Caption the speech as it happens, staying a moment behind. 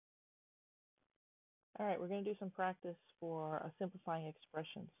All right, we're going to do some practice for simplifying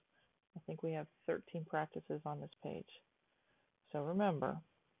expressions. I think we have 13 practices on this page. So remember,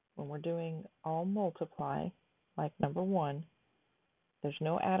 when we're doing all multiply, like number 1, there's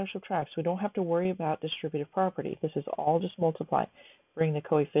no add or subtract, so we don't have to worry about distributive property. This is all just multiply. Bring the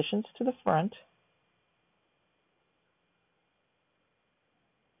coefficients to the front.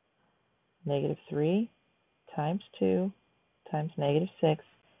 -3 times 2 times -6.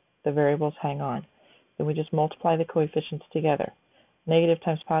 The variables hang on. Then we just multiply the coefficients together. Negative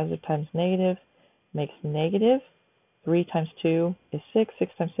times positive times negative makes negative. 3 times 2 is 6.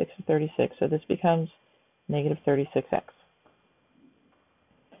 6 times 6 is 36. So this becomes negative 36x.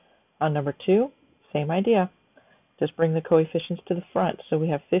 On number 2, same idea. Just bring the coefficients to the front. So we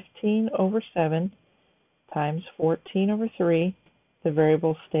have 15 over 7 times 14 over 3. The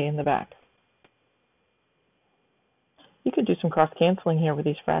variables stay in the back. You could do some cross-canceling here with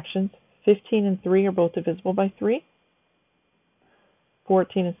these fractions. 15 and 3 are both divisible by 3.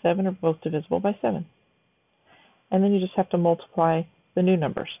 14 and 7 are both divisible by 7. And then you just have to multiply the new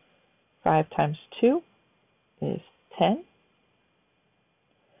numbers. 5 times 2 is 10.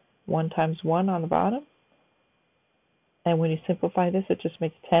 1 times 1 on the bottom. And when you simplify this, it just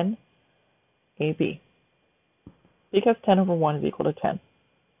makes 10 AB. Because 10 over 1 is equal to 10.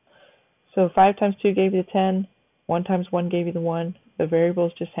 So 5 times 2 gave you the 10. 1 times 1 gave you the 1. The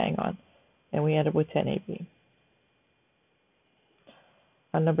variables just hang on. And we end up with 10 AB.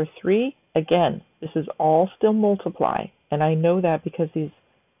 On number 3, again, this is all still multiply. And I know that because these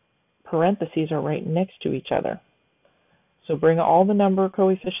parentheses are right next to each other. So bring all the number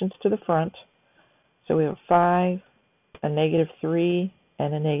coefficients to the front. So we have 5, a -3,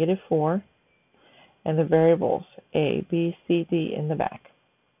 and a -4. And the variables A, B, C, D in the back.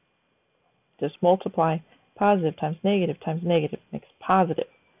 Just multiply. Positive times negative makes positive.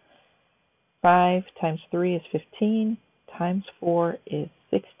 5 times 3 is 15, times 4 is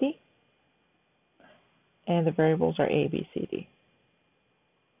 60, and the variables are A, B, C, D.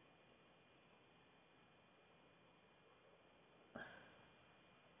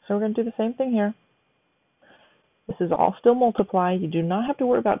 So we're going to do the same thing here. This is all still multiply. You do not have to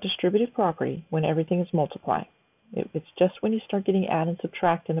worry about distributive property when everything is multiply. It's just when you start getting add and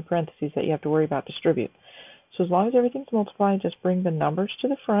subtract in the parentheses that you have to worry about distribute. So as long as everything's multiplied, just bring the numbers to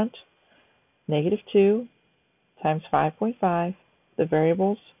the front. -2 times 5.5, the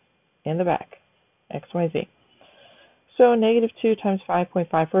variables in the back, x, y, z. So -2 times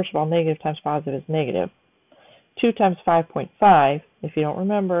 5.5, first of all, negative times positive is negative. 2 times 5.5, if you don't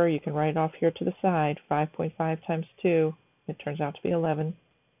remember, you can write it off here to the side. 5.5 times 2, it turns out to be 11.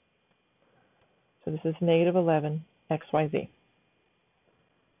 So this is -11, x, y, z.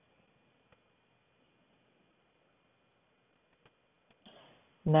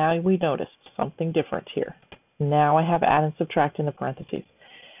 Now we noticed something different here. Now I have add and subtract in the parentheses.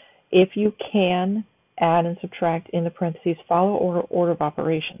 If you can add and subtract in the parentheses, follow order of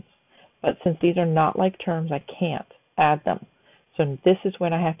operations. But since these are not like terms, I can't add them. So this is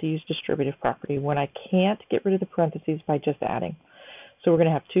when I have to use distributive property, when I can't get rid of the parentheses by just adding. So we're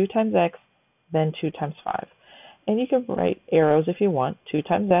going to have 2 times x, then 2 times 5. And you can write arrows if you want. 2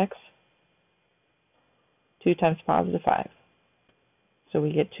 times x, 2 times positive 5. So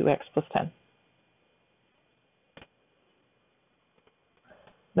we get 2x plus 10.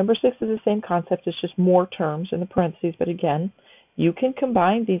 Number 6 is the same concept. It's just more terms in the parentheses. But again, you can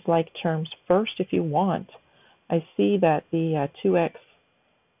combine these like terms first if you want. I see that the 2x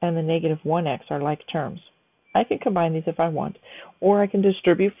and the -1x are like terms. I can combine these if I want. Or I can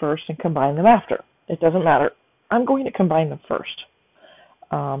distribute first and combine them after. It doesn't matter. I'm going to combine them first.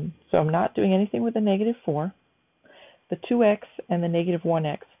 So I'm not doing anything with the -4. The 2x and the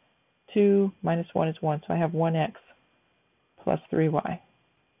 -1x. 2 minus 1 is 1, so I have 1x plus 3y.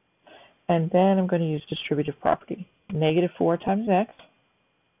 And then I'm going to use distributive property. -4 times x,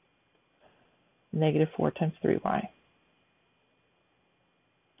 -4 times 3y.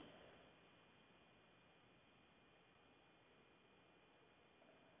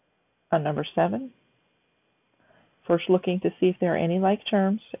 On number 7, first looking to see if there are any like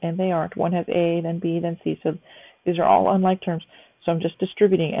terms, and they aren't. One has A, then B, then C, so these are all unlike terms. So I'm just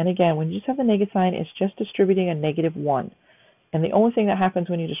distributing. And again, when you just have the negative sign, it's just distributing a -1. And the only thing that happens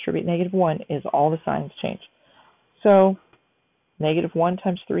when you distribute -1 is all the signs change. So -1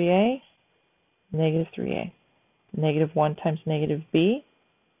 times 3a, -3a. -1 times -b,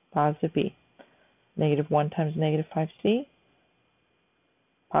 positive b. -1 times -5c,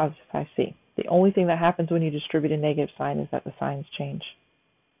 positive 5c. The only thing that happens when you distribute a negative sign is that the signs change.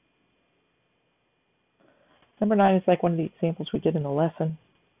 Number 9 is like one of the examples we did in the lesson.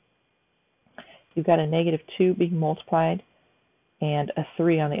 you've got a -2 being multiplied and a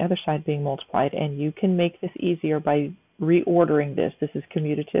 3 on the other side being multiplied, and you can make this easier by reordering this. This is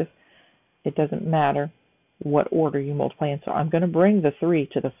commutative. It doesn't matter what order you multiply in. So I'm going to bring the 3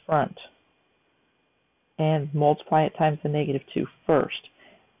 to the front and multiply it times the -2 first.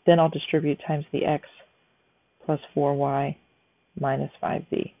 Then I'll distribute times the x plus 4y minus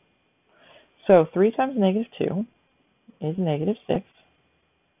 5b. So 3 times -2 is -6.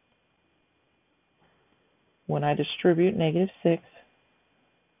 When I distribute -6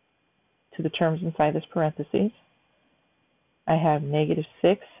 to the terms inside this parentheses, I have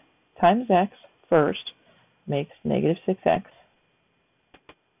 -6 times x first makes -6x.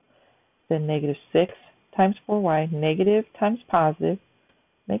 Then -6 times 4y, negative times positive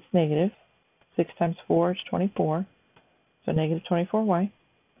makes negative. 6 times 4 is 24, so -24y.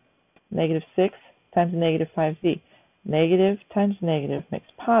 -6 times -5z. Negative times negative makes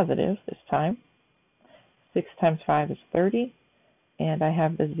positive this time. 6 times 5 is 30, and I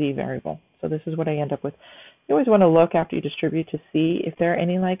have the z variable. So this is what I end up with. You always want to look after you distribute to see if there are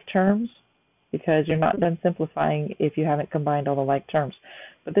any like terms, because you're not done simplifying if you haven't combined all the like terms.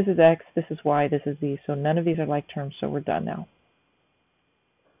 But this is x, this is y, this is z, so none of these are like terms, so we're done now.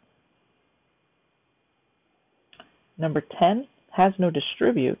 Number 10 has no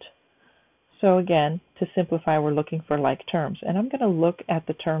distribute. So again, to simplify, we're looking for like terms. And I'm going to look at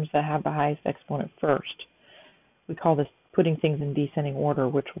the terms that have the highest exponent first. We call this putting things in descending order,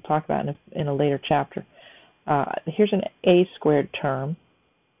 which we'll talk about in a later chapter. Here's an a squared term,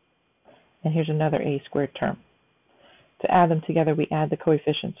 and here's another a squared term. To add them together, we add the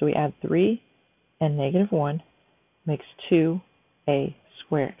coefficients. So we add 3 and -1 makes 2a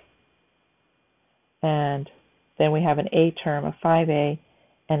squared. And then we have an a term, a 5a,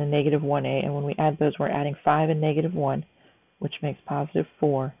 and a -1a. And when we add those, we're adding 5 and -1, which makes positive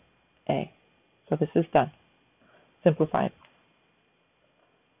 4a. So this is done. Simplified.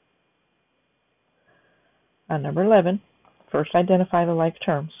 On number 11, first identify the like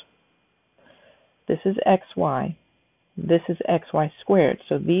terms. This is xy. This is xy squared.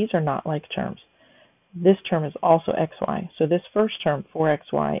 So these are not like terms. This term is also xy. So this first term,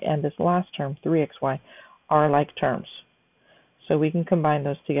 4xy, and this last term, 3xy, are like terms. So we can combine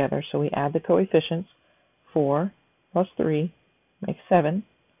those together. So we add the coefficients. 4 plus 3 makes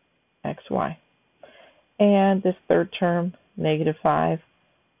 7xy. And this third term, -5,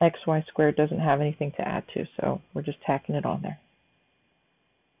 xy squared doesn't have anything to add to, so we're just tacking it on there.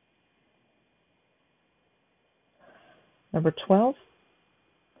 Number 12,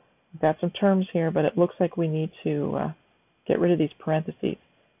 we've got some terms here, but it looks like we need to get rid of these parentheses.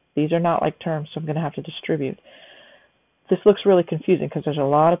 These are not like terms, so I'm going to have to distribute. This looks really confusing because there's a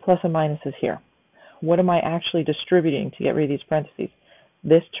lot of plus and minuses here. What am I actually distributing to get rid of these parentheses?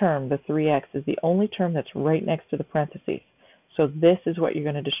 This term, the 3x, is the only term that's right next to the parentheses. So this is what you're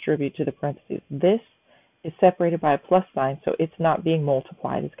going to distribute to the parentheses. This is separated by a plus sign, so it's not being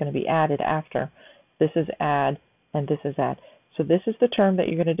multiplied. It's going to be added after. This is add, and this is add. So this is the term that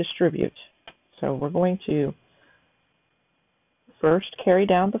you're going to distribute. So we're going to first carry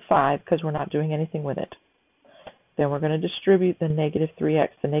down the 5 because we're not doing anything with it. Then we're going to distribute the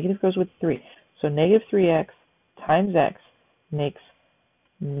 -3x. The negative goes with 3. So -3x times x makes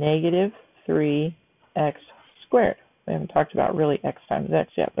 -3x squared. We haven't talked about really x times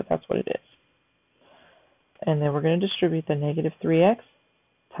x yet, but that's what it is. And then we're going to distribute the -3x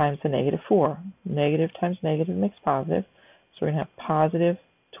times the -4. Negative times negative makes positive. So we're going to have positive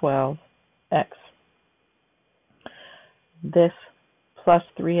 12x. This plus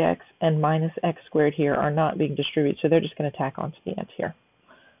 3x and minus x squared here are not being distributed, so they're just going to tack onto the end here.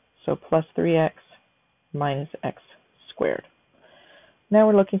 So plus 3x minus x squared. Now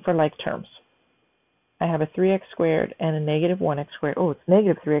we're looking for like terms. I have a 3x squared and a -1x squared. Oh, it's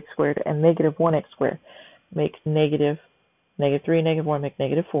 -3x squared and -1x squared. Make -3, -1 make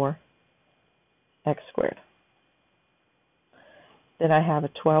 -4x squared. Then I have a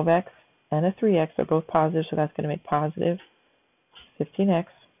 12x and a 3x. They're both positive, so that's going to make positive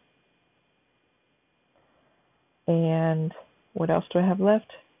 15x. And what else do I have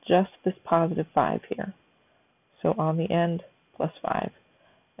left? Just this positive 5 here. So on the end, plus 5.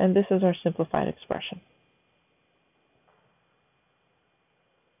 And this is our simplified expression.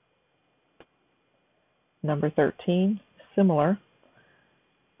 Number 13, similar,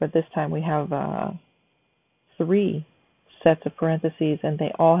 but this time we have 3 sets of parentheses, and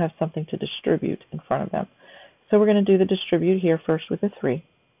they all have something to distribute in front of them. So we're going to do the distribute here first with a 3.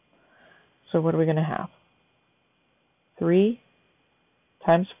 So what are we going to have? 3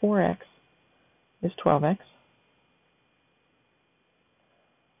 times 4x is 12x.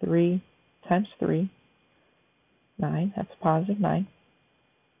 3 times 3, 9. That's positive 9.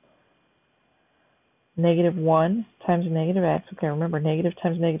 Negative 1 times negative x. Okay, remember, negative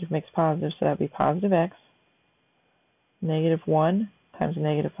times negative makes positive, so that would be positive x. Negative 1 times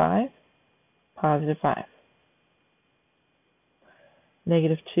negative 5, positive 5.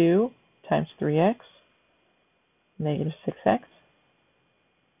 Negative 2 times 3x, negative 6x.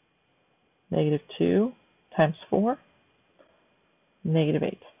 Negative 2 times 4, negative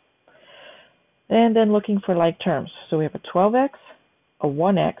 8. And then looking for like terms. So we have a 12x, a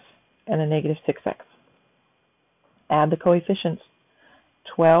 1x, and a negative 6x. Add the coefficients.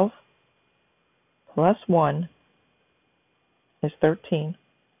 12 plus 1 is 13,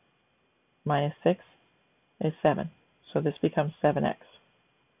 minus 6 is 7. So this becomes 7x.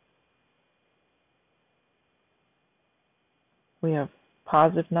 We have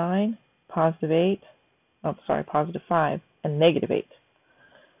positive 9, positive 8, positive 5, and negative 8.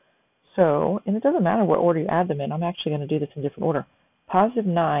 So, and it doesn't matter what order you add them in. I'm actually going to do this in different order. Positive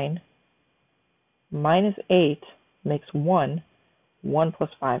 9 minus 8 makes 1. 1 plus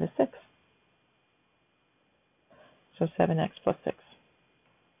 5 is 6. So 7x plus 6.